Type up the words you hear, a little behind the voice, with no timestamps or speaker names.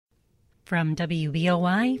from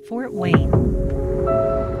WBOI Fort Wayne.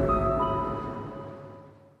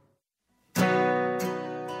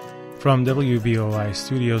 From WBOI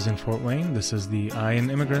Studios in Fort Wayne, this is the YeWin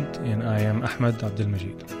Immigrant, and I am Ahmed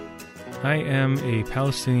Abdelmajid. I am a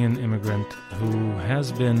Palestinian immigrant who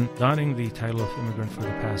has been donning the title of immigrant for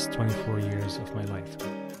the past 24 years of my life.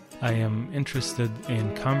 I am interested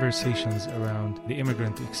in conversations around the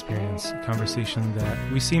immigrant experience, a conversation that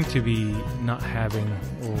we seem to be not having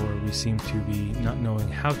or we seem to be not knowing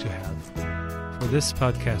how to have. For this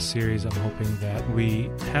podcast series, I'm hoping that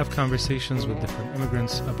we have conversations with different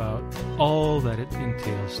immigrants about all that it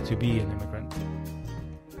entails to be an immigrant.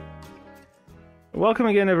 Welcome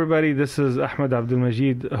again, everybody. This is Ahmed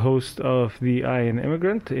Abdelmajid, host of the YeWin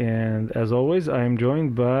Immigrant, and as always, I am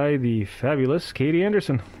joined by the fabulous Katie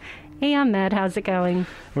Anderson. Hey, Ahmed. How's it going?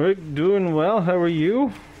 We're doing well. How are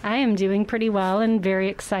you? I am doing pretty well and very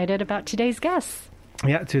excited about today's guests.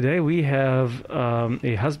 Yeah, today we have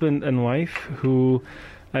a husband and wife who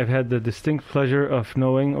I've had the distinct pleasure of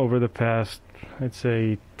knowing over the past, I'd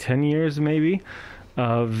say, 10 years maybe.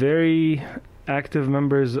 Very active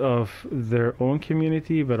members of their own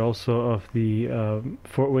community, but also of the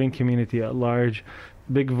Fort Wayne community at large.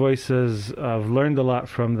 Big voices. I've learned a lot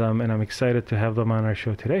from them, and I'm excited to have them on our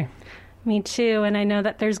show today. Me too, and I know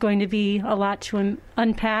that there's going to be a lot to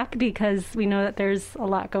unpack because we know that there's a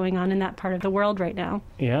lot going on in that part of the world right now.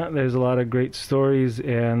 Yeah, there's a lot of great stories,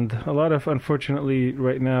 and a lot of, unfortunately,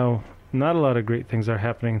 right now, not a lot of great things are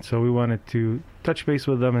happening, so we wanted to touch base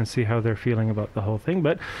with them and see how they're feeling about the whole thing.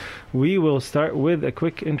 But we will start with a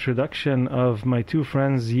quick introduction of my two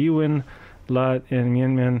friends, YeWin, Latt, and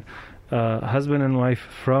Minn, husband and wife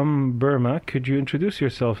from Burma. Could you introduce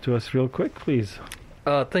yourself to us real quick, please?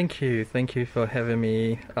 Thank you for having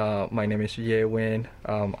me. My name is YeWin.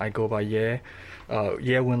 I go by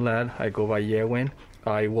YeWin Latt. I go by YeWin.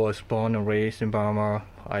 I was born and raised in Burma.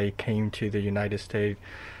 I came to the United States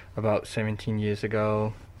about 17 years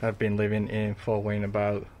ago. I've been living in Fort Wayne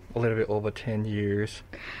about a little bit over 10 years.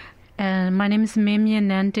 And my name is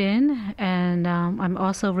Myint, and I'm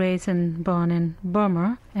also raised and born in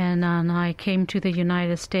Burma. And I came to the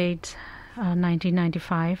United States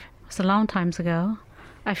 1995. It's a long time ago.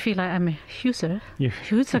 I feel like I'm a Hoosier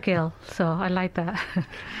girl, so I like that.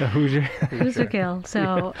 A Hoosier? Hoosier girl.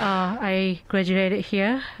 So I graduated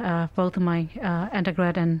here, both my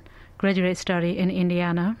undergrad and graduate study in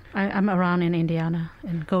Indiana. I'm around in Indiana,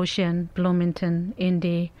 in Goshen, Bloomington,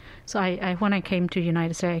 Indy. So when I came to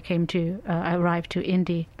United States, I arrived to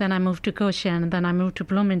Indy. Then I moved to Goshen. Then I moved to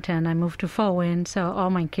Bloomington. I moved to Fort Wayne. So all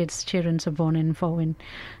my children are born in Fort Wayne.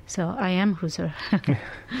 So I am Hoosier.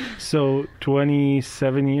 So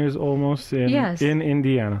 27 years almost in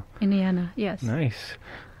Indiana. Indiana, yes. Nice.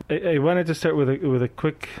 I wanted to start with a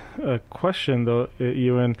quick question though,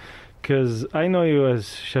 YeWin. Because I know you as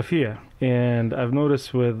Shafia, and I've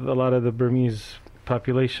noticed with a lot of the Burmese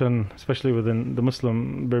population, especially within the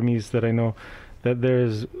Muslim Burmese that I know, that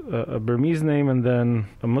there's a Burmese name and then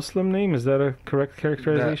a Muslim name. Is that a correct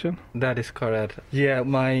characterization? That is correct. Yeah,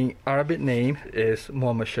 my Arabic name is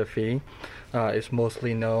Muhammad Shafi. It's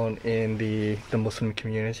mostly known in the Muslim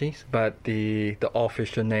communities, but the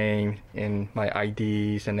official name in my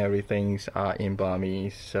IDs and everything are in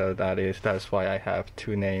Burmese. So that's why I have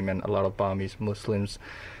two names, and a lot of Burmese Muslims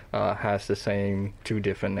has the same two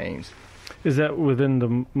different names. Is that within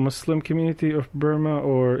the Muslim community of Burma,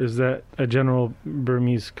 or is that a general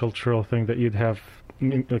Burmese cultural thing that you'd have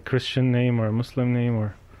a Christian name or a Muslim name?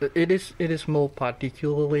 Or it is more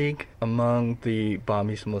particularly among the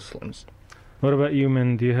Burmese Muslims. What about you,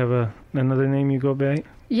 Minn? Do you have another name you go by?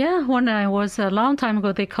 Yeah, when I was a long time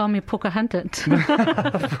ago, they called me Pocahontas.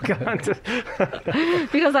 Pocahontas.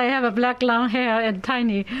 Because I have a black long hair and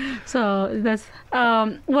tiny. So that's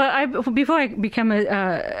before I became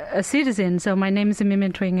a citizen. So my name is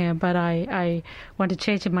Myint, but I want to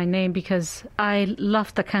change my name because I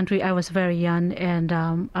love the country. I was very young, and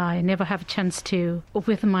I never have a chance to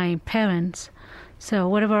with my parents. So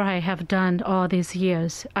whatever I have done all these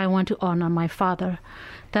years, I want to honor my father.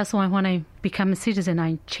 That's why when I become a citizen,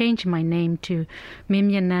 I changed my name to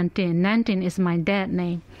Myint. Nantin is my dad's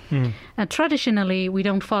name. And traditionally, we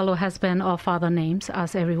don't follow husband or father names,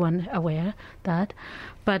 as everyone aware that.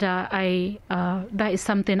 But that is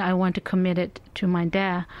something I want to commit it to my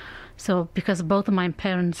dad. So because both of my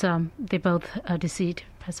parents, they both deceased,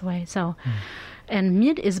 passed away. So. And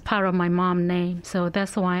Myint is part of my mom's name, so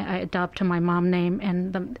that's why I adopted my mom's name,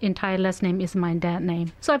 and the entire last name is my dad's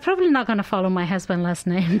name. So I'm probably not going to follow my husband's last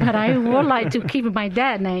name, but I would like to keep my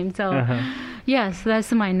dad's name. So yes,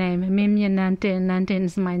 that's my name, Myint. Nantin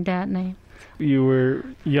is my dad's name. you were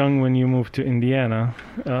young when you moved to Indiana.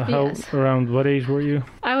 Yes. Around what age were you?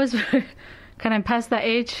 I was, can I pass that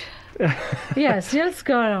age? Yes, just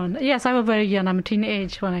go on. Yes, I was very young. I'm a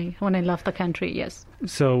teenage when I left the country. Yes.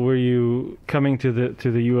 So were you coming to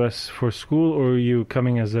the U.S. for school, or were you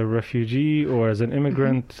coming as a refugee or as an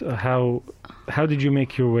immigrant? How did you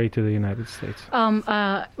make your way to the United States?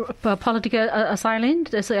 Political asylum.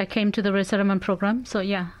 So I came to the resettlement program. So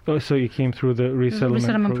yeah. Oh, so you came through the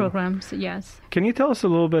resettlement programs. Yes. Can you tell us a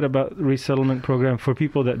little bit about resettlement program for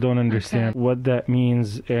people that don't understand what that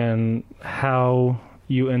means and how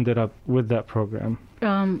you ended up with that program?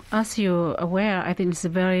 As you're aware, I think it's a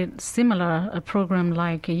very similar program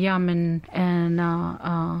like YeWin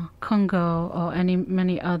and Congo or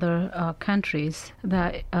many other countries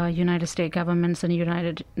that United States governments and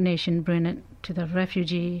United Nations bring it to the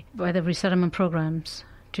refugee by the resettlement programs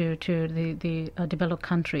to the developed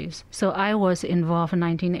countries. So I was involved in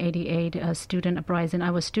 1988 student uprising. I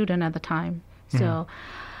was student at the time. So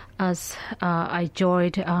as I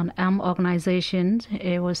joined an armed organization,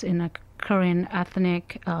 it was in a Korean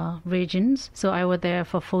ethnic regions. So I was there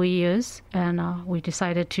for 4 years, and we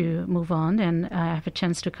decided to move on, and I have a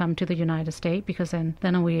chance to come to the United States because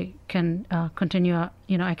then we can continue.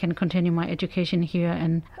 I can continue my education here,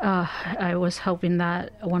 and I was hoping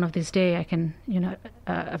that one of these days I can,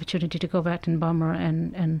 opportunity to go back to Burma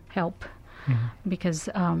and help. Because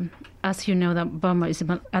as you know, that Burma is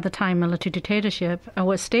at the time military dictatorship. I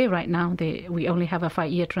will stay right now. We only have a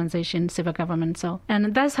 5-year transition civil government. So,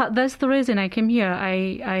 and that's the reason I came here.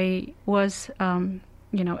 I was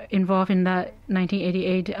involved in that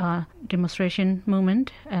 1988 demonstration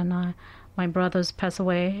movement, and my brothers passed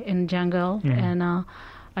away in jungle, and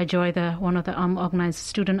I joined one of the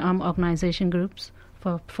student armed organization groups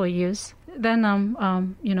for 4 years. Then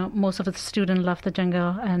most of the students left the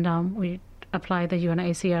jungle, and we apply the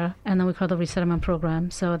UNHCR, and then we call the resettlement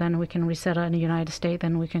program. So then we can resettle in the United States,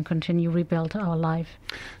 then we can continue rebuild our life.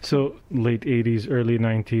 So late 80s, early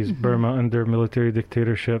 90s, Burma under military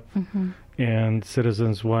dictatorship, and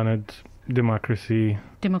citizens wanted democracy,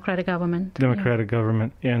 democratic government.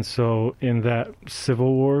 And so in that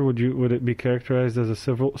civil war, would it be characterized as a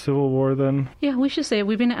civil war then? Yeah, we should say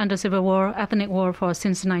we've been under civil war, ethnic war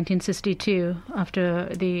since 1962, after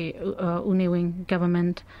the YeWin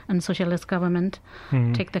government and socialist government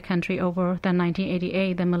take the country over. Then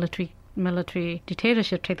 1988, the military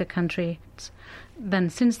dictatorship take the country. Then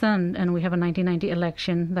since then, and we have a 1990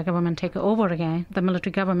 election, the government take over again, the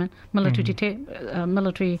military government, military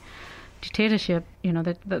dictatorship,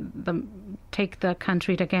 the take the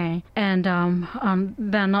country again. And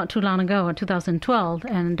then not too long ago, in 2012,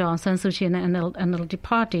 and Aung San Suu Kyi and the LD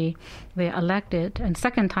Party, they elected, and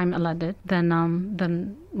second time elected,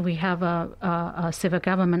 then we have a civil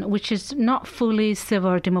government, which is not fully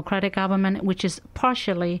civil democratic government, which is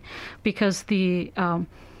partially because the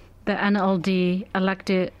NLD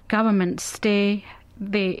elected government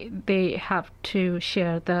they have to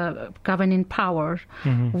share the governing power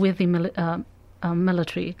with the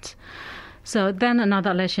military. So then another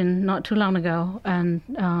election not too long ago, and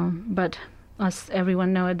but as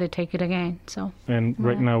everyone knows, they take it again. So and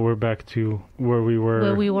right now we're back to where we were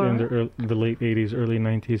in the late 80s, early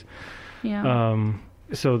 90s. Yeah.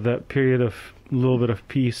 So that period of little bit of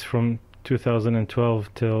peace from 2012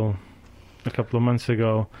 till a couple of months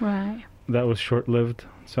ago. Right. That was short-lived.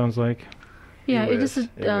 Sounds like. Yeah, it is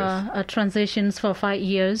a transitions for 5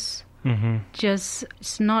 years. Just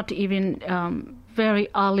it's not even very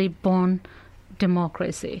early born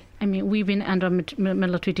democracy. I mean, we've been under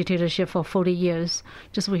military dictatorship for 40 years.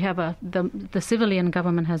 Just we have the civilian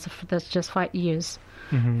government that's just 5 years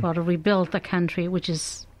for to rebuild the country, which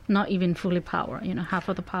is not even fully power. Half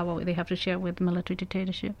of the power they have to share with military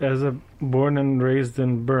dictatorship. As a born and raised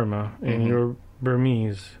in Burma, and you're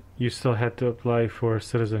Burmese, you still had to apply for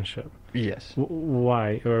citizenship. Yes.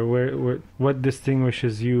 Why? Or what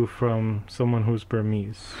distinguishes you from someone who's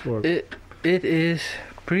Burmese? It is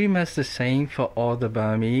pretty much the same for all the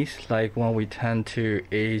Burmese. Like when we turn to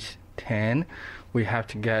age 10, we have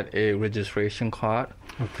to get a registration card.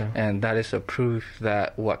 Okay. And that is a proof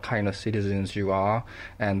that what kind of citizens you are.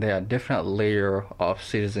 And there are different layers of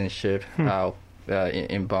citizenship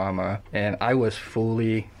in Burma. And I was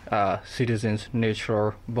fully citizens,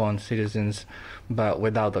 natural born citizens, but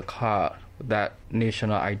without the card, that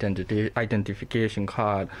national identification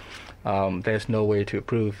card, there's no way to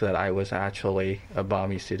prove that I was actually a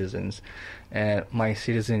Burmese citizen. And my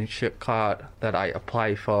citizenship card that I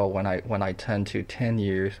applied for when I turned 10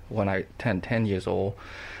 years old,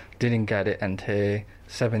 didn't get it until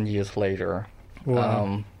 7 years later.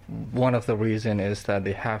 Wow. one of the reasons is that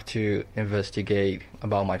they have to investigate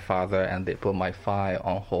about my father, and they put my file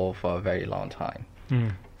on hold for a very long time.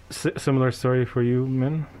 Similar story for you,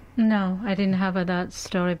 Minn? No, I didn't have that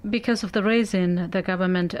story. Because of the reason the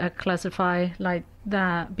government classify like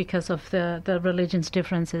that because of the religion's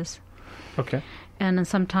differences. Okay. And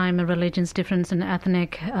sometimes religion's difference and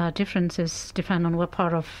ethnic differences depend on what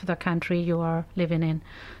part of the country you are living in.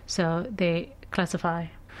 So they classify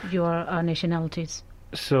your nationalities.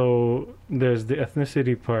 So there's the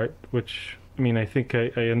ethnicity part, which, I mean, I think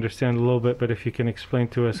I understand a little bit, but if you can explain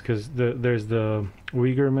to us, because there's the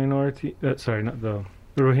Uyghur minority, not the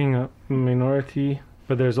Rohingya minority,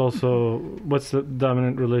 but there's also, what's the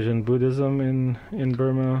dominant religion? Buddhism in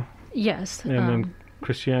Burma? Yes. And then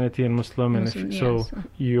Christianity and Muslim. Muslim,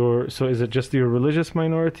 so is it just your religious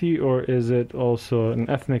minority, or is it also an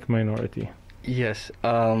ethnic minority? Yes,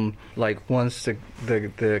 like once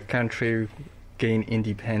the country gained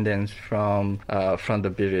independence from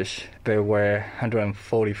the British, there were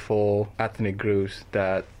 144 ethnic groups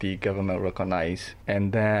that the government recognized.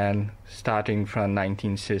 And then starting from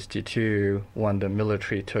 1962, when the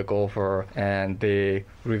military took over, and they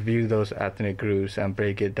reviewed those ethnic groups and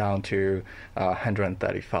break it down to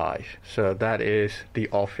 135. So that is the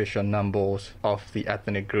official numbers of the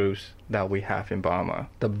ethnic groups that we have in Burma.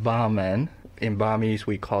 The Burman, in Burmese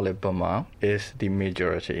we call it Burma, is the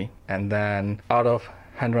majority. And then out of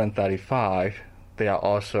 135, there are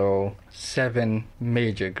also 7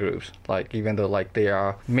 major groups, like even though like they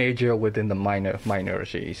are major within the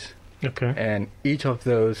minorities. Okay. And each of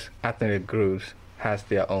those ethnic groups has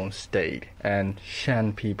their own state. And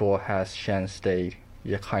Shan people has Shan state,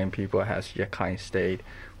 Rakhine people has Rakhine state,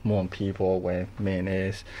 Mon people where Minn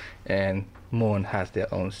is, and Mon has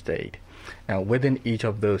their own state. And within each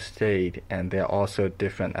of those states, and there are also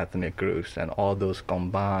different ethnic groups, and all those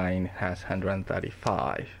combined has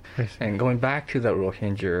 135. And going back to the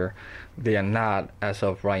Rohingya, they are not, as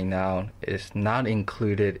of right now, is not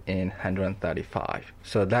included in 135.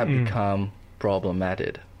 So that become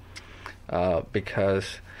problematic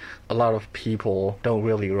because a lot of people don't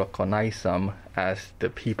really recognize them as the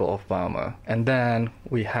people of Burma. And then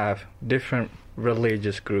we have different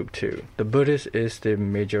religious group too. The Buddhist is the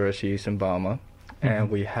majority in Burma, and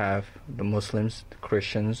we have the Muslims,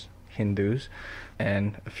 Christians, Hindus,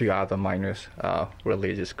 and a few other minor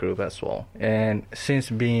religious group as well. And since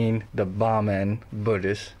being the Burman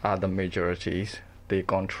Buddhists are the majorities, they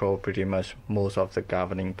control pretty much most of the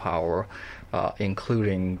governing power,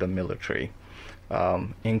 including the military,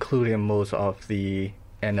 including most of the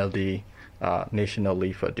NLD, National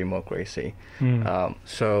League for Democracy.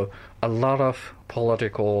 So a lot of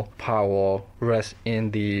political power rests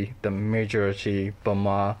in the majority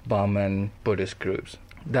Burman Buddhist groups.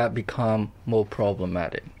 That become more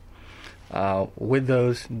problematic. With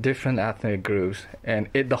those different ethnic groups, and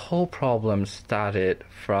the whole problem started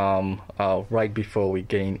from right before we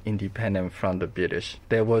gained independence from the British.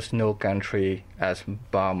 There was no country as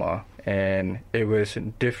Burma, and it was a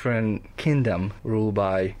different kingdom ruled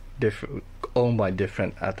by owned by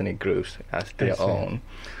different ethnic groups as their own.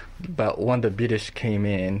 But when the British came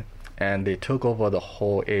in and they took over the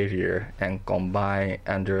whole area and combined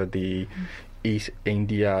under the East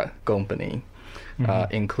India Company,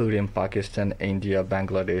 including Pakistan, India,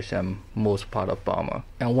 Bangladesh, and most part of Burma.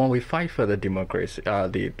 And when we fight for the democracy,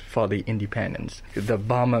 for the independence, the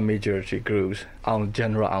Burma majority groups,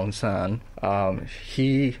 General Aung San,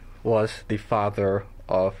 he was the father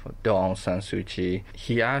of Aung San Suu Kyi.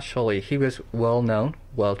 He was well known,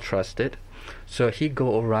 well trusted. So he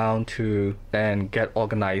go around to and get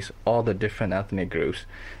organized all the different ethnic groups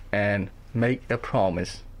and make a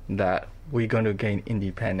promise that we're going to gain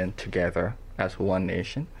independence together as one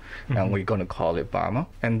nation, and we're going to call it Burma.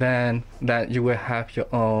 And then that you will have your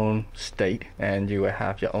own state and you will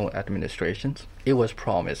have your own administrations. It was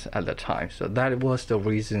promised at the time. So that was the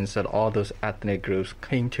reasons that all those ethnic groups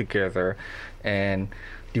came together and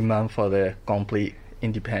demand for the complete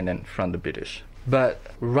independence from the British. But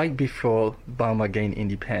right before Burma gained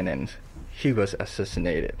independence, he was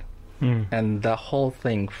assassinated. And the whole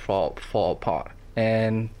thing fall apart.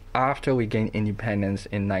 And after we gained independence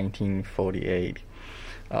in 1948,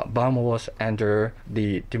 Burma was under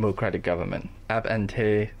the democratic government up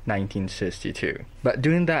until 1962. But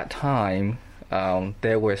during that time,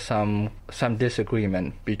 there were some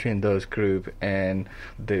disagreement between those groups, and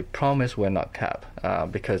the promise were not kept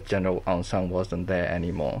because General Aung San wasn't there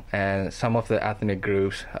anymore. And some of the ethnic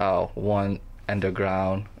groups went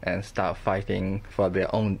underground and start fighting for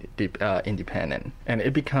their own independence. And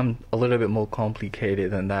it became a little bit more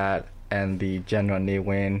complicated than that, and the General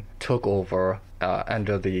YeWin took over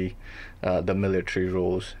under the military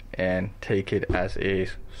rules and take it as a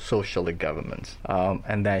socialist government.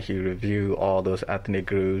 And then he review all those ethnic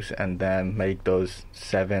groups and then make those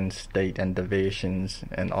 7 state and divisions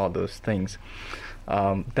and all those things.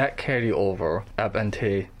 That carried over up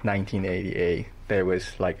until 1988. There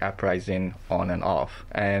was like uprising on and off.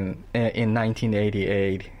 And in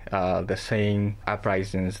 1988, the same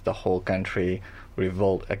uprisings, the whole country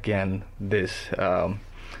revolt against this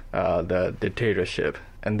the dictatorship.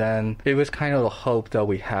 And then it was kind of the hope that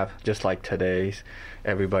we have, just like today's,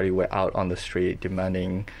 everybody were out on the street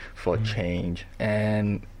demanding for change.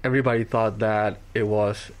 And everybody thought that it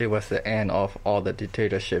was the end of all the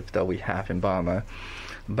dictatorship that we have in Burma.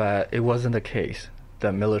 But it wasn't the case.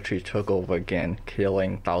 The military took over again,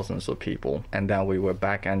 killing thousands of people. And then we were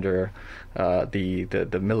back under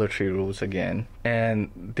the military rules again.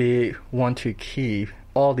 And they want to keep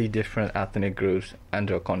all the different ethnic groups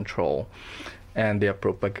under control. And their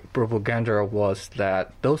propaganda was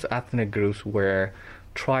that those ethnic groups were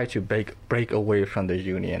try to break away from the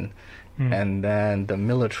union. And then the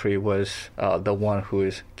military was the one who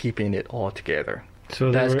is keeping it all together.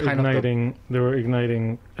 So they were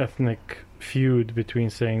igniting ethnic feud between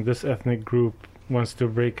saying this ethnic group wants to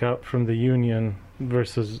break out from the union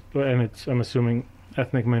versus, and it's, I'm assuming,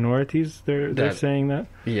 ethnic minorities. They're saying that.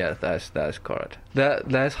 Yeah, that's correct.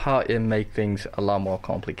 That's how it makes things a lot more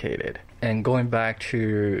complicated. And going back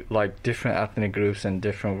to like different ethnic groups and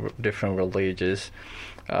different religions,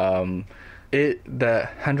 the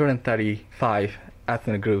 135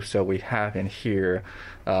 ethnic groups that we have in here,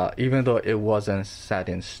 even though it wasn't set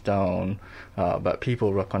in stone, but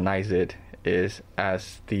people recognize it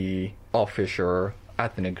as the official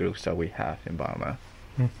ethnic groups that we have in Burma.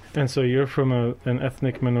 And so you're from an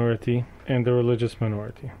ethnic minority and a religious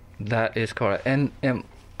minority. That is correct. And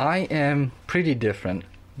I am pretty different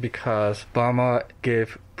because Burma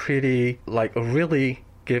really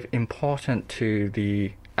give importance to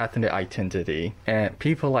the ethnic identity. And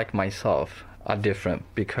people like myself are different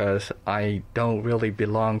because I don't really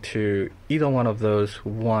belong to either one of those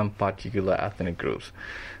one particular ethnic groups.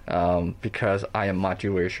 Because I am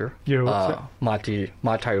multiracial. You're what's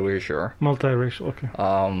multiracial. Multiracial, okay.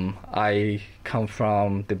 I come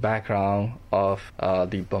from the background of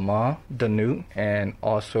the Burma, the Nuer, and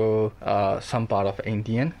also some part of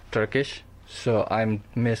Indian, Turkish. So I'm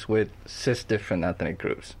mixed with 6 different ethnic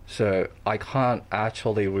groups. So I can't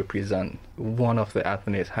actually represent one of the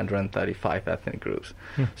 135 ethnic groups.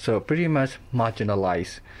 So pretty much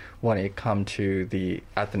marginalized when it comes to the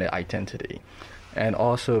ethnic identity. And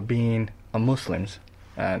also being a Muslim,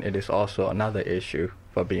 and it is also another issue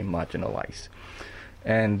for being marginalized.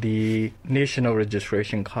 And the national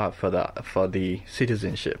registration card for the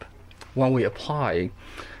citizenship, when we apply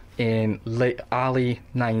in early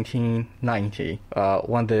 1990,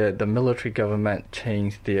 when the military government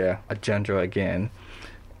changed their agenda again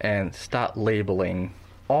and start labeling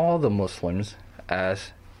all the Muslims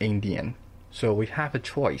as Indian. So we have a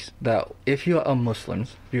choice that if you are a Muslim,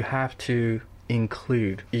 you have to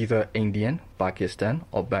include either Indian, Pakistan,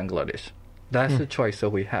 or Bangladesh. That's the choice that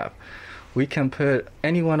we have. We can put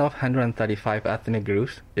any one of 135 ethnic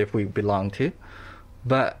groups if we belong to,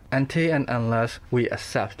 but until and unless we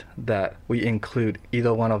accept that we include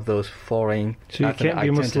either one of those foreign so you can't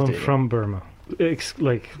be Muslim from Burma,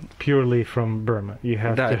 like purely from Burma. You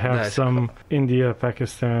have to have some India,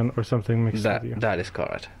 Pakistan, or something mixed with you. That is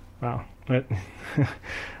correct. Wow.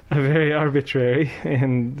 Very arbitrary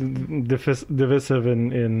and divisive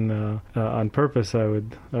on purpose, I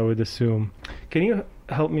would assume. Can you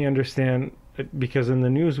help me understand, because in the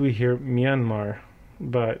news we hear Myanmar,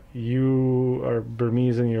 but you are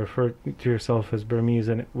Burmese and you refer to yourself as Burmese,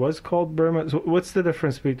 and it was called Burma. So what's the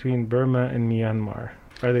difference between Burma and Myanmar?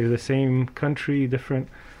 Are they the same country, different?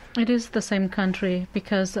 It is the same country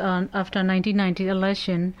because after 1990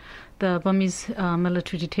 election, the Burmese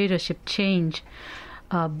military dictatorship changed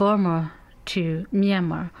Burma to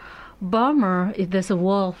Myanmar. Burma, there's a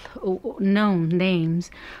well-known names,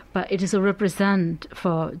 but it is a represent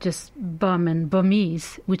for just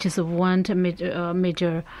Burmese, which is one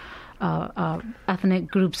major ethnic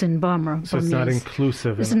groups in Burma. So Burmese. It's not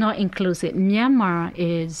inclusive. It's not inclusive. Myanmar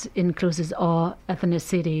includes all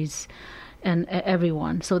ethnicities and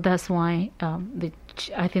everyone. So that's why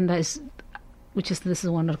I think this is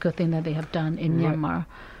one of the good things that they have done in Myanmar.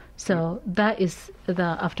 So that is the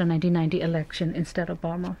after 1990 election instead of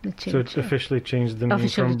Burma. So it officially changed the name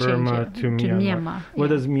from Burma to Myanmar. What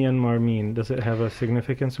does Myanmar mean? Does it have a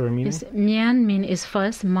significance or a meaning? Yes, Myan mean is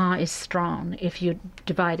first, Ma is strong. If you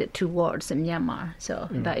divide it two words, Myanmar. So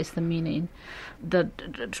that is the meaning. The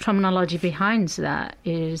terminology behind that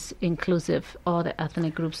is inclusive all the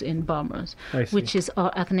ethnic groups in Burma, which is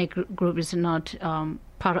all ethnic group is not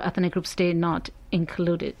part of ethnic group state not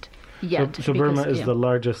included yet. So Burma is the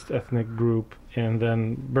largest ethnic group, and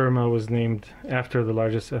then Burma was named after the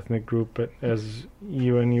largest ethnic group. But as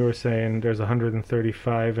you were saying, there's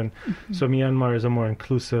 135, and so Myanmar is a more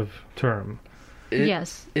inclusive term.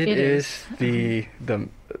 Yes, it is the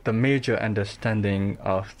major understanding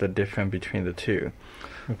of the difference between the two.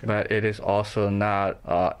 Okay. But it is also not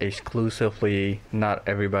exclusively, not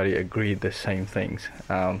everybody agreed the same things.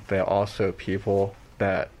 There are also people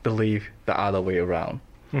that believe the other way around.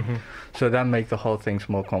 Mm-hmm. So that makes the whole thing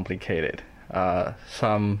more complicated.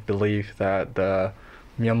 Some believe that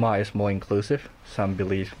Myanmar is more inclusive. Some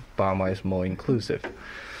believe Burma is more inclusive.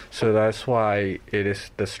 So that's why it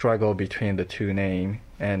is the struggle between the two names.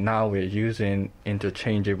 And now we're using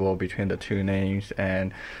interchangeable between the two names,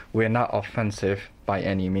 and we're not offensive by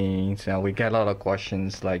any means. And we get a lot of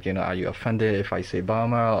questions like, are you offended if I say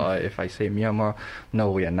Burma or if I say Myanmar?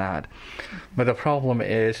 No, we are not. But the problem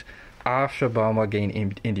is, after Burma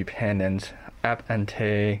gained independence, up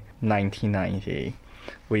until 1990,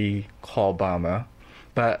 we call Burma.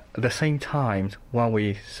 But at the same time, when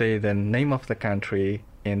we say the name of the country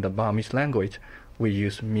in the Burmese language, we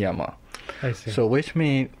use Myanmar. I see. So which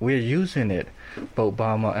means we're using it, both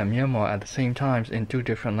Burma and Myanmar, at the same time in two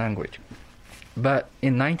different languages. But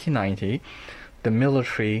in 1990, the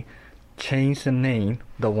military changed the name,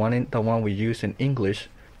 the one we use in English,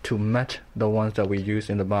 to match the ones that we use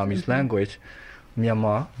in the Burmese language,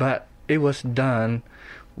 Myanmar. But it was done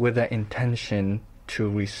with the intention to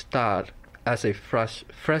restart as a fresh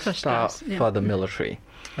start for the military.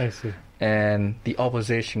 I see. And the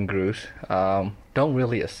opposition groups don't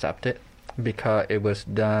really accept it because it was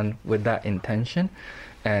done with that intention,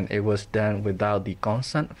 and it was done without the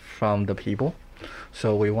consent from the people.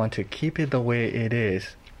 So we want to keep it the way it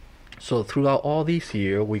is. So throughout all these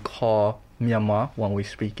years, we call Myanmar when we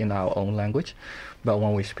speak in our own language, but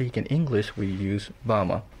when we speak in English, we use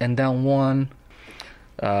Burma. And then when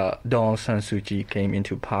Daw Aung San Suu Kyi came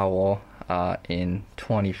into power in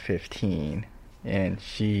 2015, and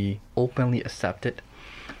she openly accepted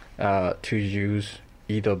to use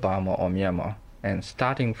either Burma or Myanmar. And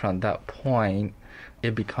starting from that point,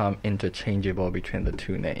 it became interchangeable between the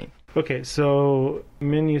two names. Okay, so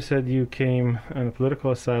Minn, you said you came on a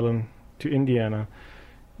political asylum to Indiana.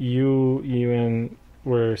 You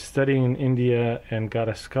were studying in India and got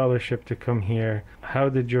a scholarship to come here. How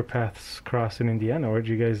did your paths cross in Indiana? Where did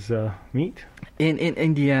you guys meet? In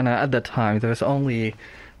Indiana at the time, there was only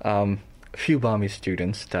few Burmese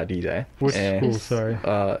students study there. Which school, sorry?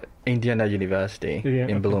 Indiana University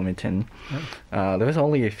in Bloomington. There was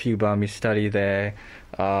only a few Burmese study there,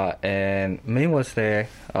 and Minn was there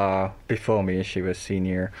before me. She was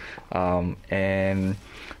senior, and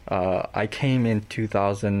I came in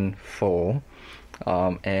 2004,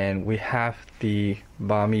 and we have the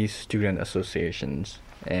Burmese Student Associations.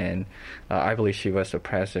 And I believe she was the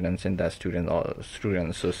president in that student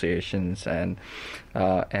associations, and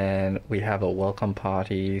we have a welcome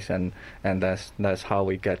parties, and that's how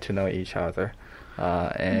we get to know each other.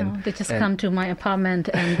 And they just come to my apartment,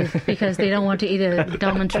 and because they don't want to eat a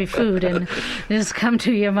dormitory food, and they just come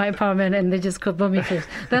to my apartment and they just cook Burmese food.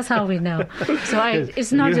 That's how we know. So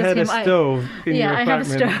it's not just him. You had a stove in your apartment. I have a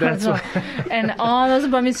stove as well. And all those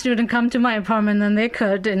Burmese students come to my apartment and they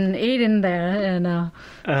cook and eat in there, and that's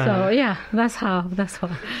why.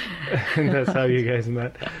 And that's how you guys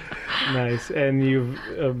met. Nice. And you've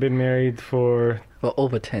been married for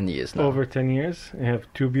over 10 years now. Over 10 years. You have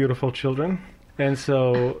 2 beautiful children. And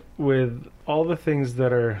so with all the things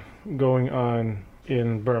that are going on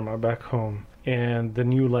in Burma back home and the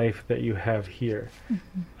new life that you have here,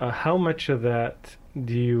 how much of that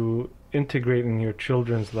do you integrate in your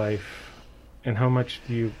children's life, and how much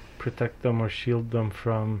do you protect them or shield them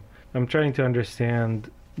from? I'm trying to understand,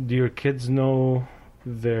 do your kids know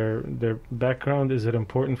their background? Is it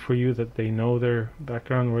important for you that they know their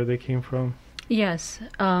background, where they came from? Yes.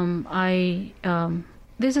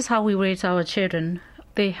 This is how we raise our children.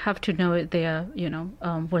 They have to know their,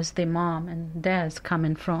 where's their mom and dad's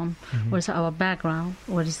coming from, where's our background,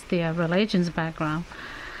 what is their religion's background.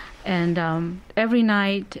 And every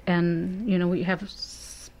night, and, we have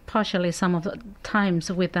partially some of the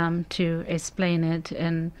times with them to explain it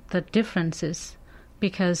and the differences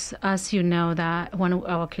because as you know that when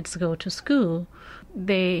our kids go to school,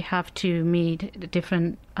 they have to meet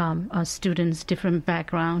different students, different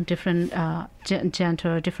background, different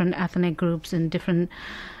gender, different ethnic groups, and different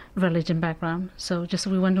religion background. So just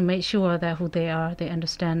we want to make sure that who they are, they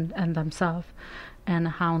understand and themselves, and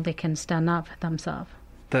how they can stand up themselves.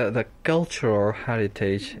 The cultural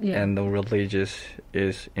heritage and the religious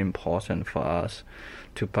is important for us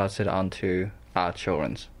to pass it on to our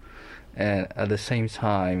children. And at the same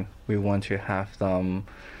time, we want to have them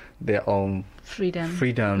their own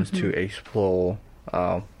freedoms to explore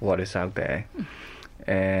what is out there.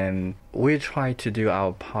 And we try to do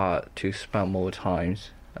our part to spend more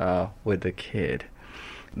times with the kid.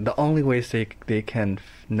 The only ways they can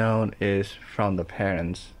know is from the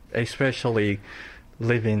parents, especially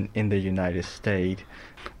living in the United States.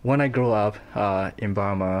 When I grew up in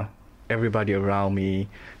Burma, everybody around me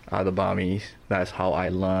are the Burmese. That's how I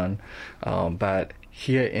learned. But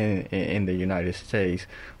here in the United States,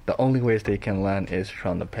 the only ways they can learn is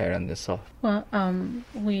from the parents itself. Well,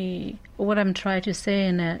 what I'm trying to say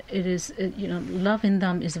in it is, loving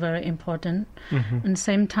them is very important. At the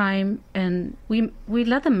same time, and we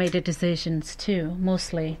let them make the decisions too.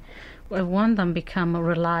 Mostly, I want them become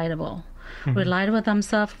reliable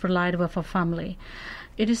themselves, reliable for family.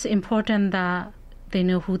 It is important that they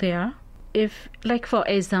know who they are. If, like for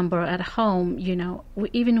example, at home,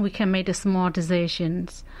 we can make the small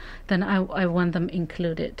decisions, then I want them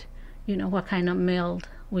included. What kind of meal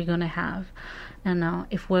we're going to have, and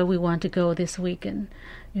if where we want to go this weekend.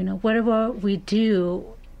 Whatever we do,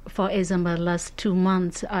 for example, the last 2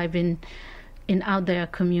 months, I've been in out there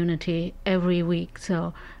community every week,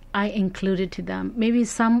 so I included to them. Maybe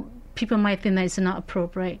some people might think that it's not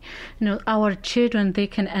appropriate. Our children, they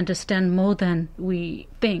can understand more than we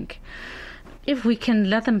think. If we can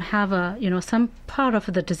let them have some part of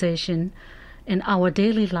the decision in our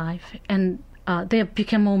daily life, and they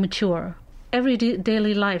become more mature. Every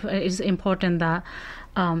daily life is important that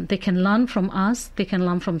they can learn from us, they can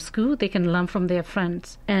learn from school, they can learn from their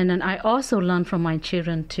friends. And I also learn from my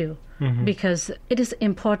children too, because it is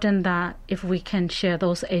important that if we can share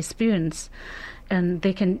those experiences, and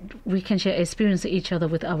we can share experience each other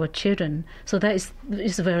with our children. So that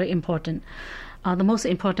is very important. The most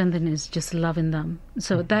important thing is just loving them.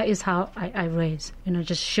 So that is how I raise.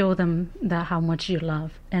 Just show them that how much you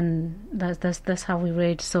love, and that's how we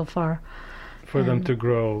raise so far. For them to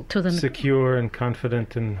grow secure and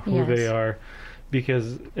confident in who they are,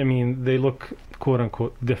 because they look quote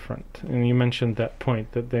unquote different. And you mentioned that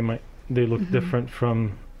point that they look different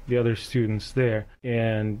from the other students there,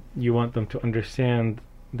 and you want them to understand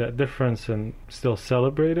that difference and still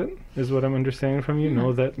celebrate it, is what I'm understanding from you.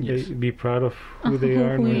 Know that they be proud of who they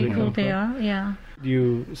are and where they come from. Do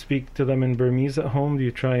you speak to them in Burmese at home? Do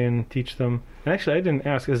you try and teach them? And actually, I didn't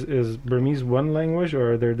ask, is Burmese one language,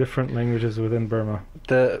 or are there different languages within Burma?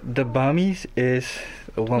 The Burmese is,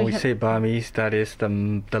 when we say Burmese, that is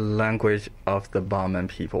the language of the Burman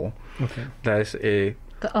people. Okay. That is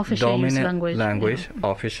the official dominant language,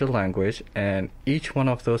 official language, and each one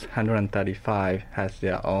of those 135 has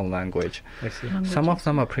their own language. I see. Some of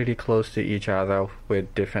them are pretty close to each other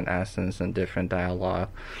with different accents and different dialogue,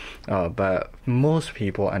 but most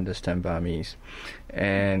people understand Burmese.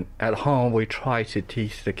 And at home, we try to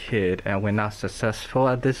teach the kid, and we're not successful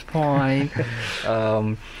at this point.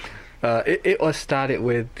 It was started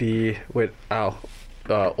with our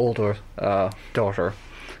older daughter.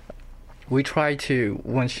 We tried to,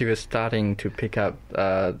 when she was starting to pick up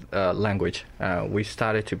language, we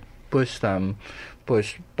started to push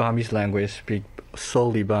Burmese language, speak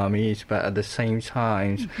solely Burmese, but at the same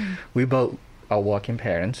time, we both are working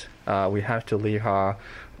parents. We have to leave her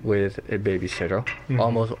with a babysitter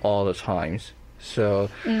almost all the times. So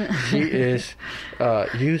she is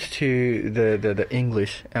used to the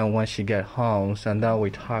English, and when she get home, and then we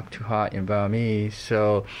talk to her in Burmese.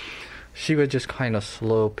 So she was just kind of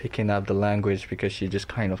slow picking up the language because she just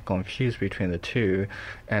kind of confused between the two.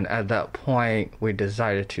 And at that point, we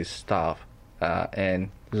decided to stop and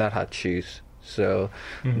let her choose. So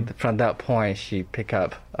from that point, she picked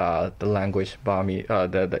up the language,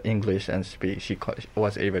 the English, and speak. She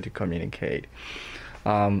was able to communicate.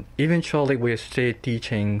 Eventually, we stay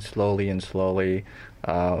teaching slowly,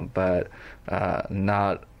 but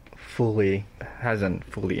hasn't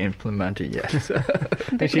fully implemented yet.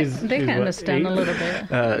 They can understand 8? A little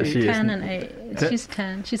bit. She 10 and 8. She's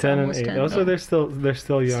 10. She's 10 almost and 8. 10. Also, they're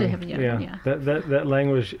still young. Yeah. That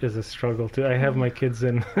language is a struggle too. I have my kids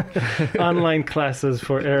in online classes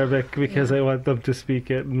for Arabic because I want them to speak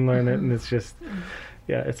it and learn it, and it's just.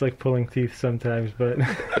 Yeah, it's like pulling teeth sometimes, but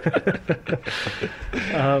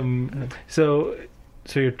so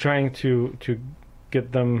So you're trying to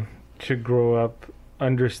get them to grow up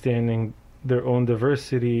understanding their own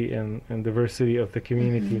diversity and diversity of the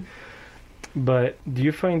community. But do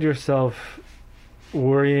you find yourself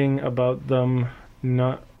worrying about them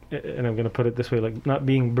not, and I'm going to put it this way, like not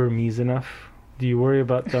being Burmese enough? Do you worry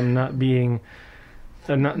about them not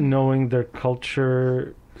knowing their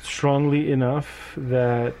culture strongly enough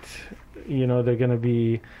that, you know, they're going to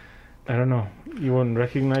be, I don't know, you won't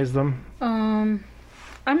recognize them?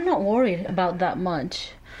 I'm not worried about that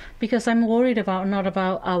much, because I'm worried about not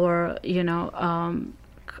about our,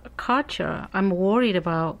 culture. I'm worried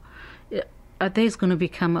about are they going to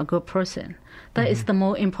become a good person. That is the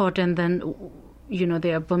more important than,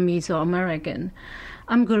 they are Burmese or American.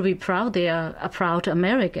 I'm going to be proud they are a proud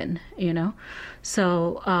American,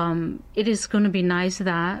 So it is going to be nice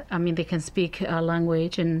that, they can speak a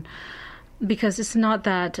language, and because it's not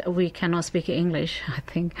that we cannot speak English, I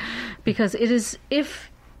think, because it is,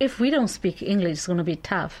 if we don't speak English, it's going to be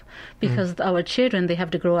tough, because our children, they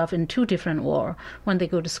have to grow up in two different worlds. When they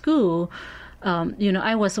go to school,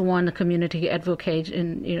 I was one community advocate,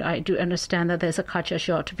 and I do understand that there's a culture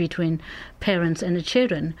shock between parents and the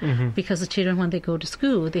children, because the children, when they go to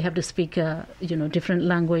school, they have to speak different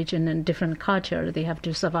language and a different culture. They have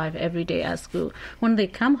to survive every day at school. When they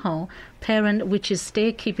come home, parent, which is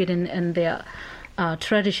they keep it in their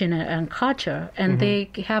tradition and culture, and they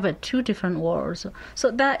have two different worlds.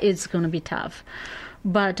 So that is going to be tough.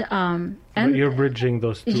 But and you're bridging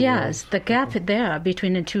those two worlds. The gap there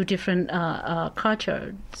between the two different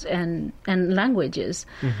cultures and languages,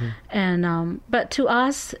 and but to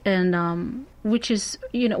us, and which is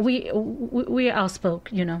we are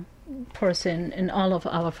outspoken person in all of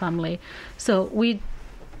our family, so we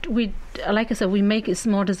like I said, we make a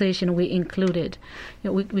small decision. We include it.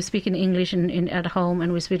 We speak in English in at home,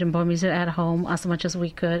 and we speak in Burmese at home as much as we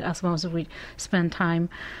could, as much as we spend time.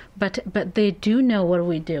 But they do know what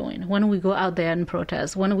we're doing. When we go out there and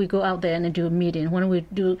protest, when we go out there and do a meeting, when we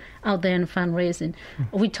do out there and fundraising,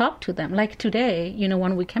 we talk to them. Like today,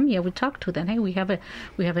 when we come here, we talk to them. Hey, we have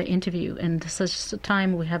an interview, and such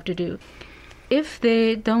time we have to do. If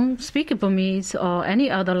they don't speak Burmese or any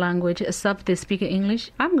other language except they speak English,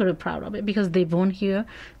 I'm very proud of it, because they born here.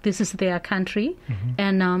 This is their country.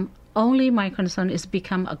 And only my concern is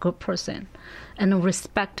become a good person and a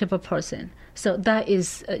respectable person. So that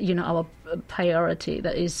is, our priority.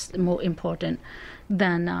 That is more important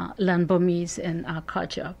than learn Burmese and our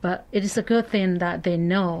culture. But it is a good thing that they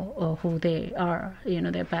know who they are,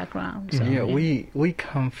 their background. So, we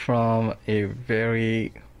come from a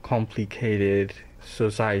very complicated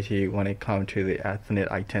society when it comes to the ethnic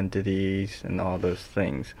identities and all those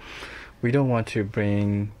things. We don't want to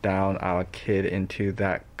bring down our kid into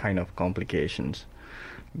that kind of complications.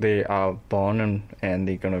 They are born and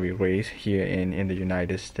they're going to be raised here in the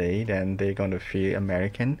United States, and they're going to feel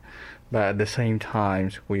American. But at the same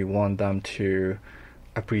time, we want them to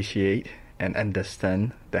appreciate and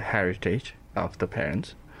understand the heritage of the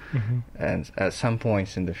parents. And at some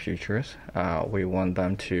points in the future, we want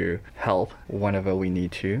them to help whenever we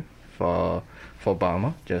need to for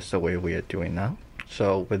Burma, just the way we are doing now.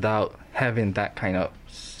 So without having that kind of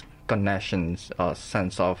connections or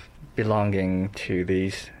sense of belonging to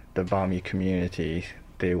the Burmese communities,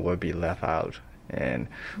 they will be left out. And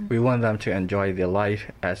we want them to enjoy their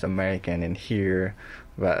life as American in here,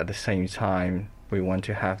 but at the same time, we want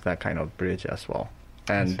to have that kind of bridge as well.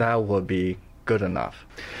 And that will be good enough.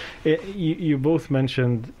 You both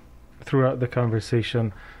mentioned throughout the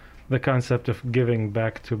conversation the concept of giving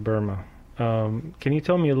back to Burma. Can you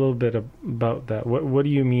tell me a little bit about that? What do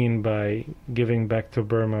you mean by giving back to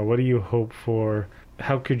Burma? What do you hope for?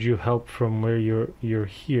 How could you help from where you're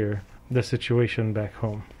here, the situation back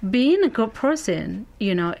home? Being a good person,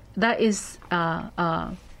 that is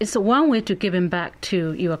it's one way to giving back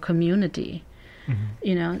to your community.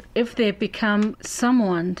 If they become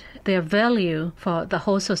someone, their value for the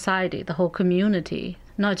whole society, the whole community,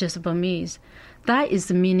 not just Burmese, that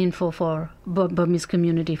is meaningful for Burmese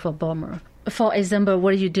community, for Burma. For example,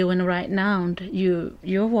 what are you doing right now?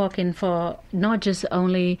 You're working for not just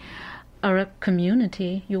only our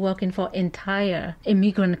community, you're working for entire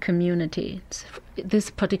immigrant community, this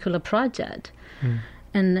particular project.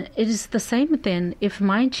 And it is the same thing if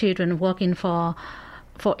my children working for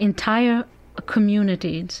entire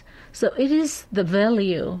communities. So it is the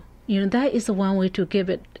value, that is one way to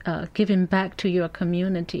giving back to your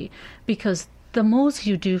community, because the most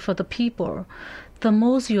you do for the people, the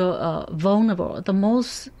most you're vulnerable, the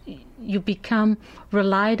most you become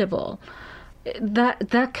reliable.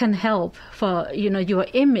 that can help for, your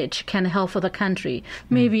image can help for the country.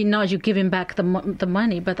 Maybe not you giving back the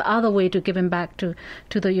money, but the other way to giving back to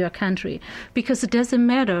your country, because it doesn't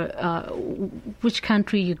matter which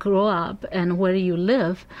country you grow up and where you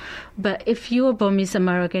live. But if you're Burmese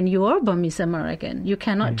American, you are Burmese American. You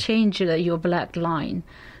cannot change your black line.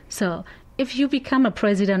 So if you become a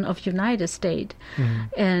president of United States,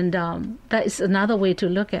 and that is another way to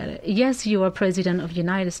look at it. Yes, you are president of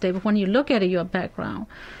United States, but when you look at your background,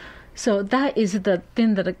 so that is the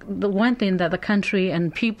thing the one thing that the country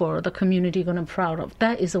and people or the community are going to be proud of.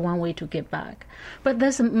 That is the one way to give back. But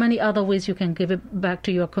there's many other ways you can give it back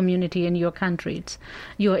to your community and your country. It's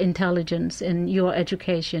your intelligence and your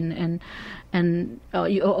education,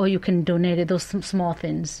 or you can donate it, those small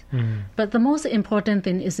things. But the most important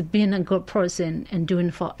thing is being a good person and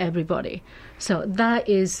doing for everybody. So that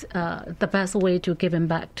is the best way to giving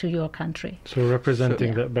back to your country. So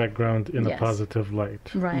representing that background in a positive light.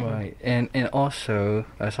 Right. And also,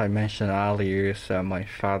 as I mentioned earlier, so my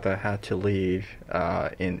father had to leave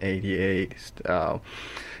in '88.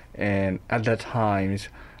 And at that time,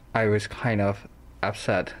 I was kind of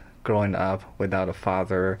upset growing up without a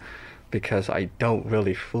father, because I don't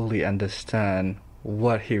really fully understand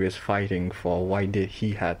what he was fighting for. Why did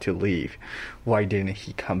he have to leave? Why didn't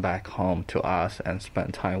he come back home to us and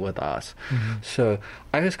spend time with us? So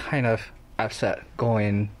I was kind of upset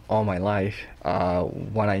going all my life.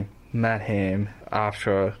 When I met him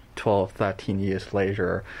after 12, 13 years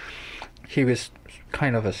later, he was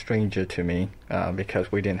kind of a stranger to me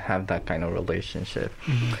because we didn't have that kind of relationship.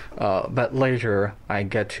 But later I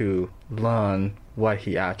get to learn what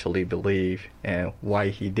he actually believed and why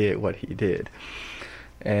he did what he did.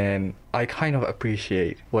 And I kind of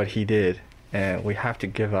appreciate what he did. And we have to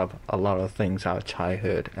give up a lot of things our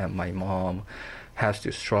childhood, and my mom has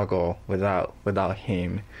to struggle without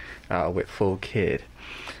him with full kid.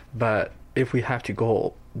 But if we have to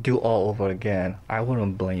go do all over again, I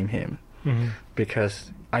wouldn't blame him,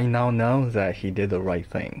 because I now know that he did the right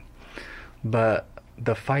thing. But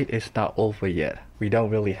the fight is not over yet. We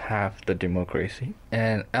don't really have the democracy.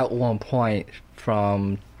 And at one point,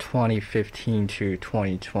 from 2015 to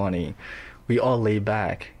 2020, we all lay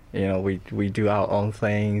back. We do our own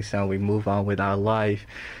things and we move on with our life.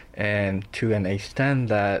 And to an extent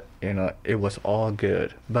that, it was all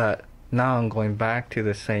good. But now I'm going back to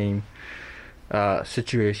the same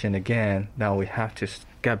situation again. Now we have to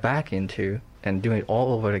get back into and do it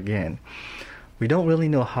all over again. We don't really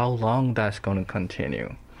know how long that's going to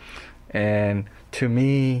continue. And to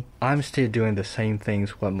me, I'm still doing the same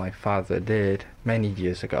things what my father did many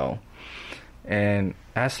years ago. And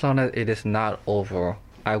as long as it is not over,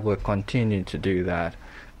 I will continue to do that.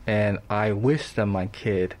 And I wish that my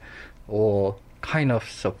kid will kind of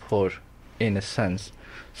support, in a sense,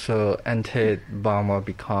 so until Burma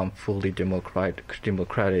become fully democratic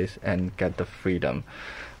and get the freedom.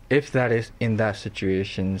 If that is in that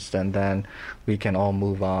situation, then we can all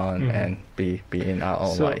move on and be in our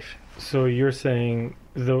own life. So you're saying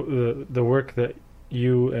the work that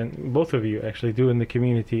you and both of you actually do in the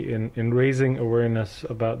community in raising awareness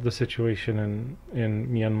about the situation in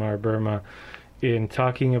Myanmar, Burma, in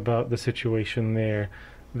talking about the situation there,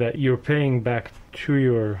 that you're paying back to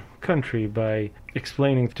your country by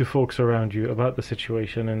explaining to folks around you about the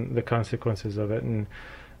situation and the consequences of it, and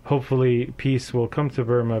hopefully peace will come to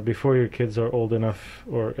Burma before your kids are old enough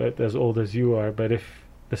or as old as you are. But if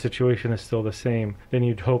the situation is still the same, then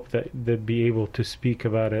you'd hope that they'd be able to speak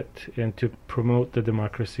about it and to promote the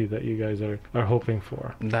democracy that you guys are hoping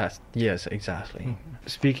for. Yes, exactly.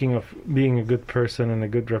 Speaking of being a good person and a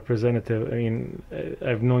good representative, I mean,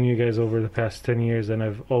 I've known you guys over the past 10 years, and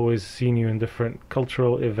I've always seen you in different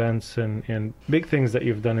cultural events and big things that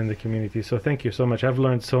you've done in the community. So thank you so much. I've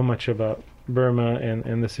learned so much about Burma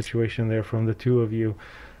and the situation there from the two of you,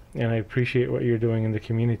 and I appreciate what you're doing in the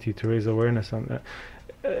community to raise awareness on that.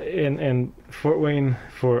 And Fort Wayne,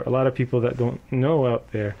 for a lot of people that don't know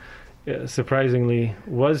out there, surprisingly,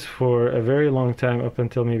 was for a very long time, up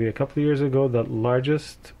until maybe a couple of years ago, the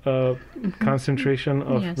largest concentration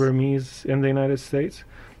of Burmese in the United States.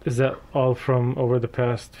 Is that all from over the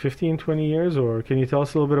past 15, 20 years? Or can you tell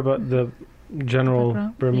us a little bit about the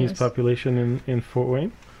general Burmese population in Fort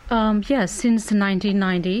Wayne? Yes, since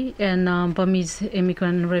 1990, and Burmese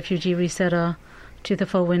immigrant refugee resettler to the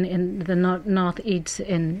Fort Wayne in the northeast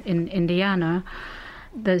in Indiana.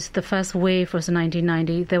 There's the first wave was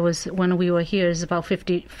 1990. There was, when we were here, is about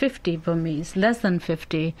 50 Burmese, less than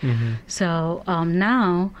 50. So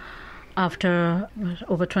now, after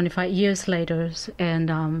over 25 years later,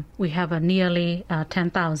 and we have a nearly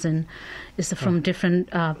 10,000. It's from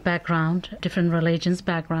different background, different religions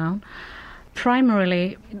background.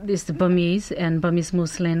 primarily it's the Burmese and Burmese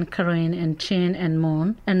Muslim, Karen and Chin and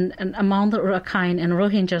Mon, and among the Rakhine and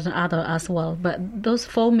Rohingyas and other as well. But those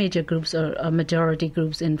 4 major groups are majority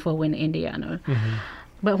groups in Fort Wayne, Indiana.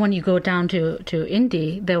 But when you go down to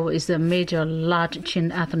Indy, there is a major large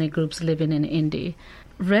Chin ethnic groups living in Indy.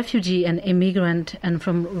 Refugee and immigrant and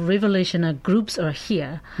from revolutionary groups are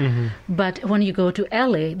here. But when you go to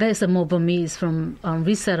LA, there is a more Burmese from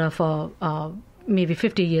resettler for maybe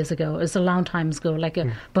 50 years ago. It's a long time ago, like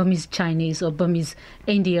a Burmese Chinese or Burmese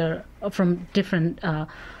India from different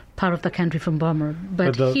part of the country from Burma.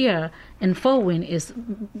 But here in Fort Wayne is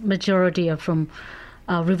majority are from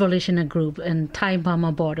revolutionary group and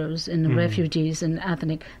Thai-Burma borders and refugees and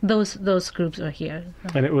ethnic. Those groups are here.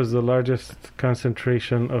 And it was the largest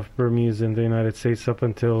concentration of Burmese in the United States up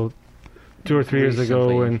until 2 or 3 years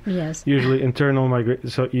ago. And usually internal migration.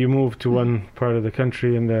 So you move to one part of the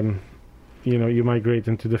country and then you migrate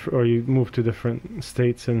into different, or you move to different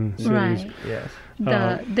states and cities. Right.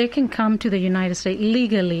 Yes. They can come to the United States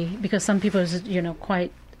legally because some people,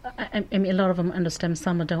 quite. I mean, a lot of them understand.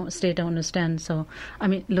 Some don't understand. So, I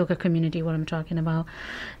mean, local community. What I'm talking about,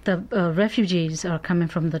 the refugees are coming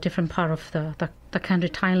from the different part of the country,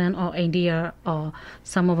 Thailand or India, or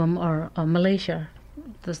some of them are Malaysia.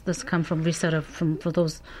 This come from resettler from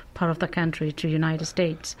those part of the country to United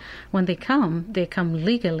States. When they come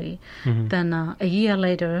legally. Then a year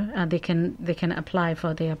later, they can apply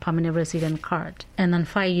for their permanent resident card, and then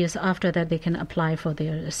 5 years after that, they can apply for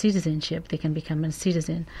their citizenship. They can become a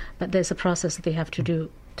citizen, but there's a process they have to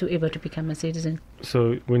do to able to become a citizen.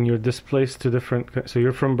 So when you're displaced to different, so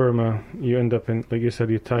you're from Burma, you end up in, like you said,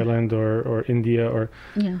 Thailand or India,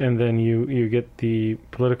 and then you get the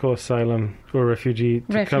political asylum or refugee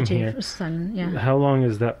to come here. Asylum, How long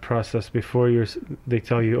is that process before they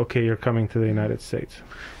tell you, okay, you're coming to the United States?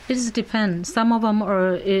 It just depends. Some of them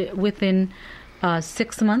are within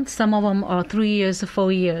 6 months. Some of them are 3 years,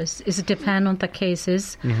 4 years. It depends on the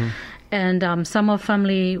cases. And some of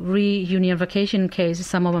family reunification cases,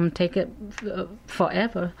 some of them take it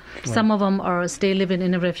forever. Right. Some of them are stay living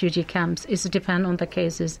in the refugee camps. It depends on the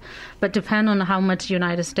cases. But depend on how much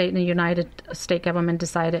United States and United States government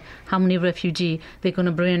decided how many refugee they're going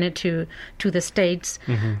to bring it to the States,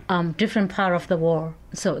 different part of the war.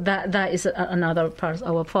 So that is another part.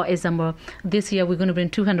 For example, this year we're going to bring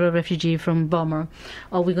 200 refugees from Burma,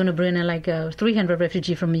 or we're going to bring 300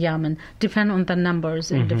 refugees from Yemen. Depend on the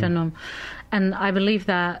numbers and depend on, and I believe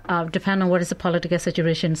that depend on what is the political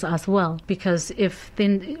situations as well. Because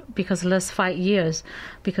last 5 years,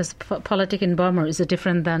 because politics in Burma is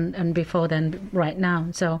different than before than right now.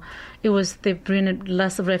 So they bring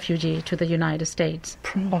less refugee to the United States.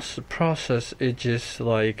 Process is just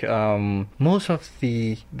like most of the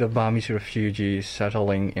Burmese refugees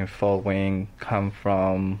settling in Fort Wayne come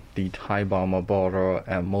from the Thai-Burma border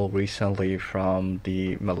and more recently from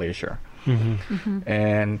the Malaysia.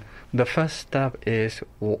 And the first step is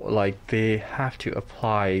they have to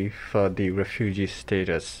apply for the refugee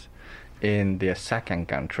status in their second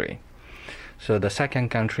country. So the second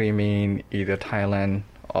country mean either Thailand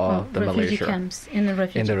or the Malaysia. Camps, in the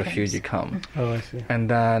refugee camp. Oh, I see. And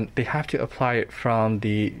then they have to apply it from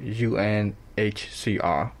the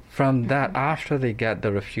UNHCR. From that, after they get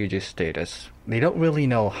the refugee status, they don't really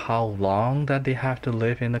know how long that they have to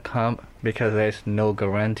live in the camp because there's no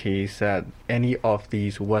guarantees that any of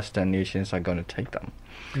these Western nations are going to take them.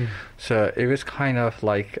 So it was kind of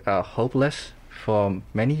hopeless for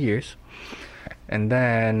many years. And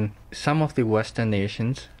then some of the Western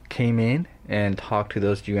nations came in and talked to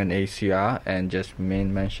those UNHCR, and just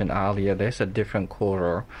Minn mentioned earlier, there's a different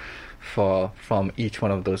quarter from each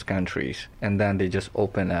one of those countries, and then they just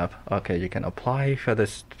open up. Okay, you can apply for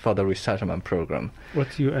the resettlement program.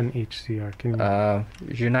 What's UNHCR? Can you?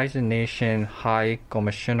 United Nations High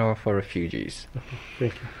Commissioner for Refugees. Okay,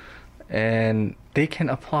 thank you. And they can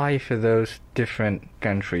apply for those different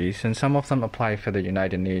countries, and some of them apply for the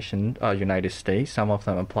United States. Some of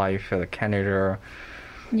them apply for the Canada.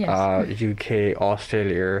 UK,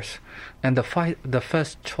 Australia, and the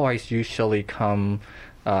first choice usually come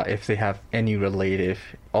if they have any relative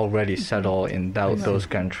already settled in those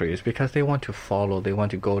countries, because they want to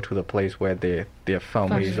go to the place where their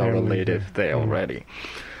families or relatives there already.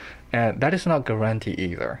 And that is not guaranteed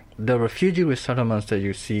either. The refugee resettlements that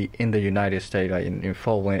you see in the United States, in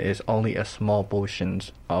Fort Wayne, is only a small portion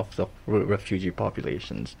of the refugee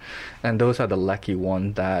populations. And those are the lucky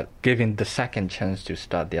ones that given the second chance to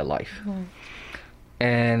start their life.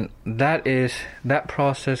 And that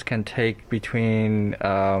process can take between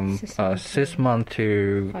 6 months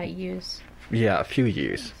to 5 years. Yeah, a few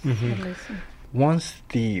years. Once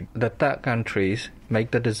the third countries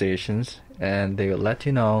make the decisions and they will let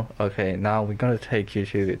you know, okay, now we're going to take you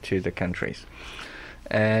to the countries.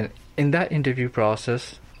 And in that interview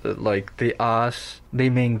process, like they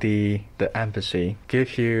mean the embassy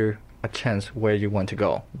give you a chance where you want to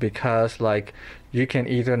go, because like you can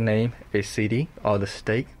either name a city or the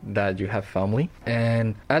state that you have family.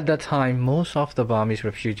 And at that time, most of the Burmese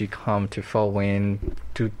refugees come to Fort Wayne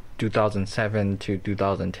to 2007 to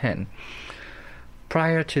 2010.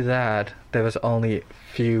 Prior to that, there was only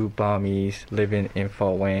few Burmese living in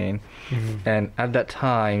Fort Wayne, and at that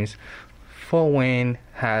time, Fort Wayne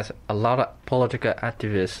has a lot of political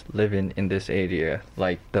activists living in this area,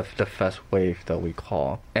 like the first wave that we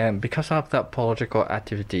call. And because of that political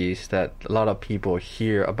activities, that a lot of people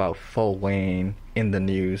hear about Fort Wayne in the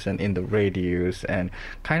news and in the radios, and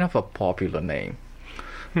kind of a popular name.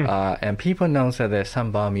 And people know that there's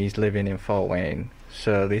some Burmese living in Fort Wayne,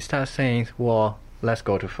 so they start saying, well, let's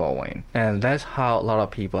go to Fort Wayne. And that's how a lot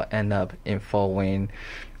of people end up in Fort Wayne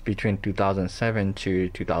between 2007 to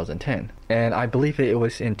 2010. And I believe it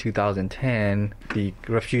was in 2010 the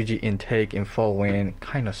refugee intake in Fort Wayne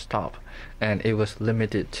kind of stopped, and it was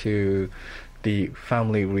limited to the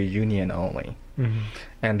family reunion only.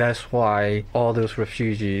 And that's why all those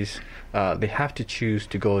refugees, they have to choose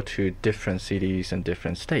to go to different cities and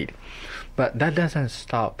different states. But that doesn't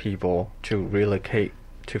stop people to relocate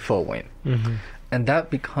to Fort Wayne. And that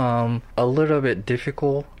become a little bit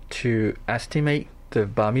difficult to estimate the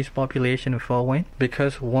Burmese population in Fort Wayne,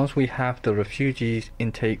 because once we have the refugees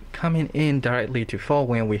intake coming in directly to Fort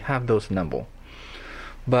Wayne, we have those numbers.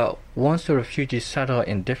 But once the refugees settle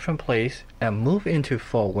in different place and move into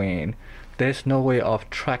Fort Wayne, there's no way of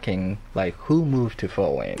tracking like who moved to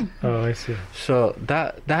Fort Wayne. Oh, I see. So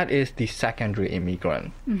that is the secondary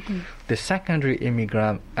immigrant. The secondary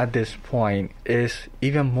immigrant at this point is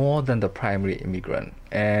even more than the primary immigrant,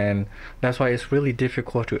 and that's why it's really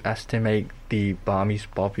difficult to estimate the Burmese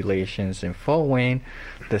populations in Fort Wayne.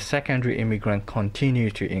 The secondary immigrant continue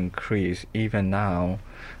to increase even now.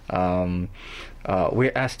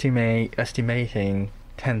 We're estimating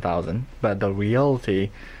 10,000, but the reality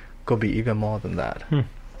could be even more than that.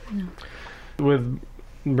 With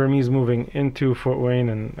Burmese moving into Fort Wayne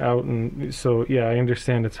and out, and so yeah, I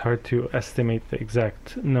understand it's hard to estimate the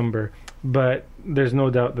exact number, but there's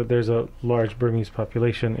no doubt that there's a large Burmese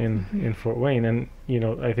population in Fort Wayne. And you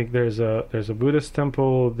know, I think there's a Buddhist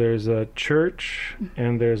temple, there's a church,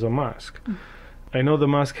 and there's a mosque. I know the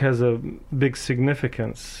mosque has a big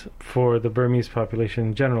significance for the Burmese population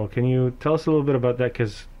in general. Can you tell us a little bit about that?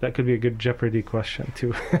 Because that could be a good Jeopardy question,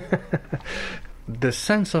 too. The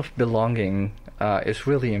sense of belonging is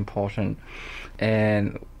really important.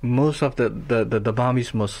 And most of the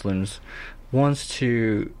Burmese Muslims wants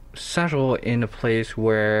to settle in a place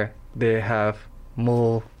where they have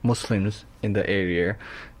more Muslims in the area,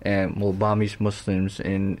 and more Burmese Muslims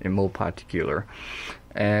in more particular.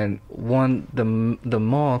 And the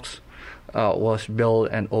mosque was built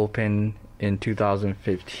and opened in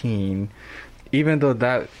 2015. Even though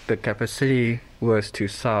that the capacity was to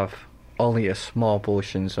serve only a small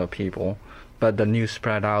portions of people, but the news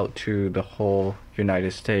spread out to the whole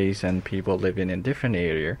United States and people living in different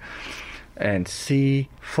areas. And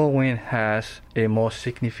Fort Wayne has a more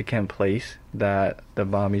significant place that the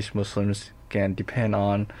Burmese Muslims can depend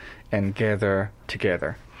on and gather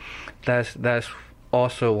together. That's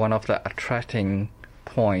also one of the attracting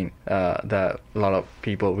point that a lot of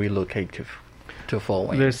people relocate to Fort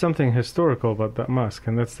Wayne. There's something historical about that mosque,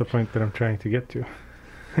 and that's the point that I'm trying to get to.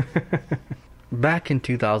 Back in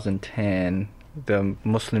 2010, the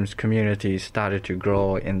Muslims community started to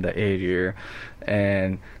grow in the area,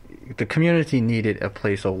 and the community needed a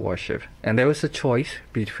place of worship. And there was a choice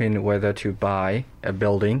between whether to buy a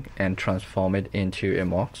building and transform it into a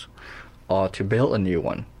mosque, or to build a new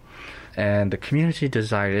one. And the community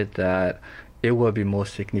decided that it would be more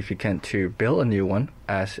significant to build a new one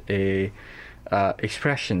as a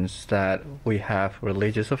expressions that we have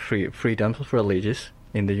religious freedom of religious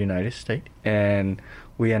in the United States, and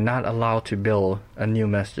we are not allowed to build a new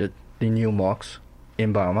masjid, the new mosque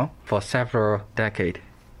in Burma for several decades.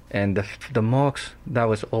 And the mosque that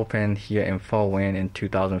was opened here in Fort Wayne in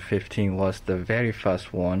 2015 was the very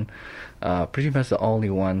first one, pretty much the only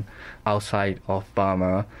one outside of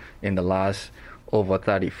Burma in the last over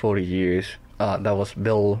 30-40 years that was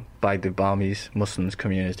built by the Burmese Muslims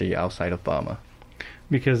community outside of Burma.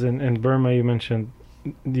 Because in Burma, you mentioned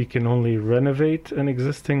you can only renovate an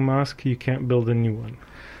existing mosque, you can't build a new one.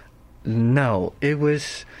 No, it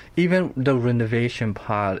was, even the renovation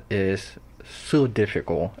part is so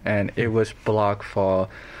difficult, and it was blocked for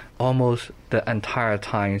almost the entire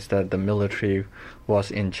times that the military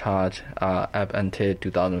was in charge up until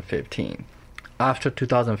 2015. After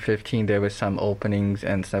 2015, there were some openings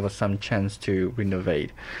and there was some chance to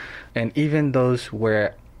renovate. And even those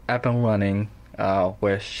were up and running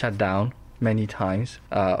were shut down many times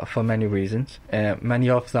for many reasons. And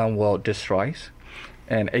many of them were destroyed.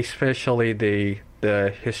 And especially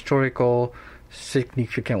the historical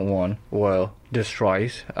significant one were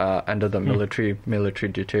destroyed under the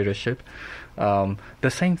military dictatorship. The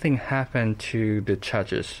same thing happened to the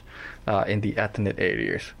churches in the ethnic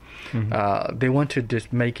areas. They want to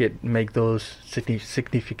just make those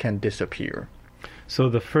significant disappear. So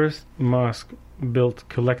the first mosque built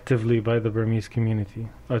collectively by the Burmese community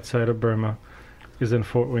outside of Burma is in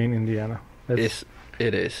Fort Wayne, Indiana. It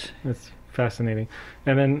is. That's fascinating.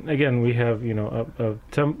 And then again, we have a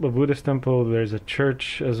Buddhist temple. There's a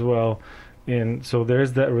church as well. And so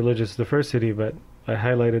there's that religious diversity, but I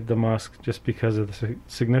highlighted the mosque just because of the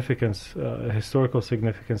significance, historical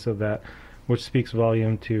significance of that, which speaks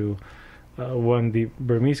volume to one, the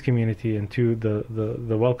Burmese community, and two,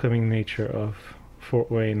 the welcoming nature of Fort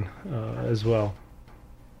Wayne as well.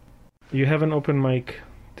 You have an open mic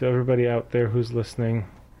to everybody out there who's listening.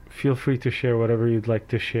 Feel free to share whatever you'd like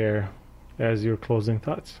to share as your closing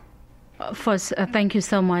thoughts. First, thank you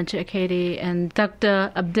so much, Katie and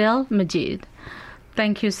Dr. Abdel Majid.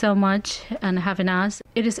 Thank you so much and having us.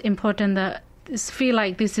 It is important that feel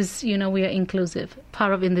like this is, we are inclusive,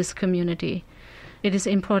 part of in this community. It is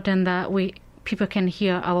important that people can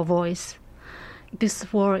hear our voice.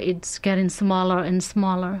 This world is getting smaller and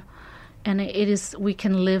smaller, and we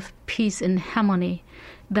can live peace and harmony.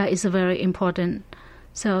 That is very important.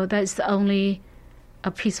 So that's the only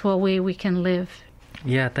a peaceful way we can live.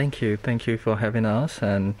 Yeah, thank you for having us,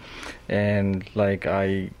 and like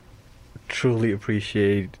I truly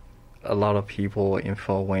appreciate a lot of people in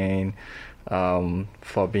Fort Wayne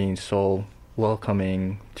for being so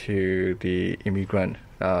welcoming to the immigrant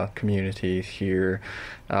communities here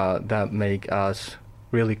that make us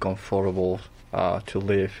really comfortable to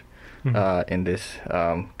live in this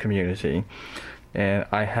community. And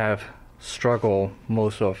I have struggled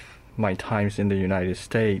most of my times in the United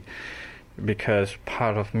States because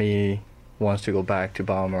part of me wants to go back to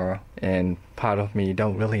Burma and part of me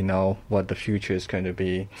don't really know what the future is going to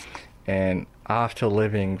be. And after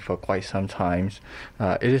living for quite some time,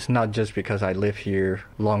 it is not just because I live here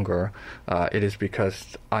longer, it is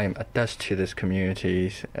because I am attached to this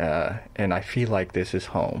community and I feel like this is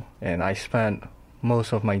home. And I spent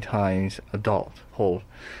most of my times adulthood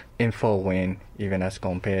in Fort Wayne, even as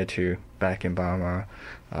compared to back in Burma.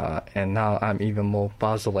 And now I'm even more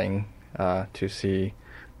puzzling to see,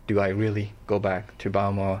 do I really go back to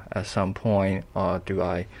Burma at some point, or do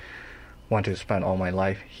I want to spend all my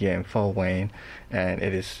life here in Fort Wayne? And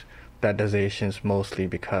it is that decision is mostly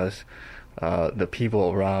because the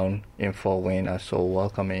people around in Fort Wayne are so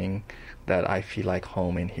welcoming that I feel like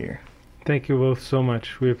home in here. Thank you both so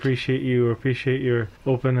much. We appreciate you. We appreciate your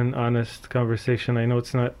open and honest conversation. I know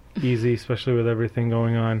it's not easy, especially with everything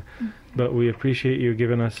going on, but we appreciate you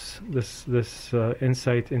giving us this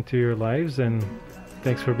insight into your lives, and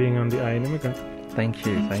thanks for being on the Iron Immigrant. Thank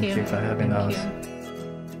you for having us.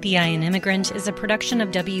 The Iron Immigrant is a production of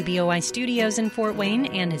WBOI Studios in Fort Wayne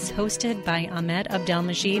and is hosted by Ahmed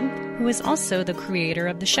Abdelmajid, who is also the creator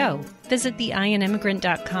of the show. Visit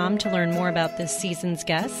theironimmigrant.com to learn more about this season's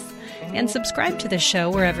guests, and subscribe to the show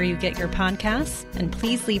wherever you get your podcasts, and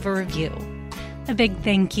please leave a review. A big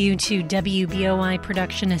thank you to WBOI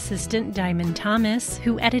production assistant Diamond Thomas,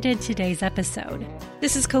 who edited today's episode.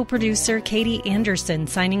 This is co-producer Katie Anderson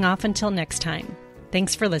signing off until next time.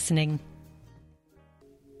 Thanks for listening.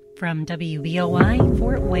 From WBOI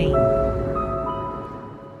Fort Wayne.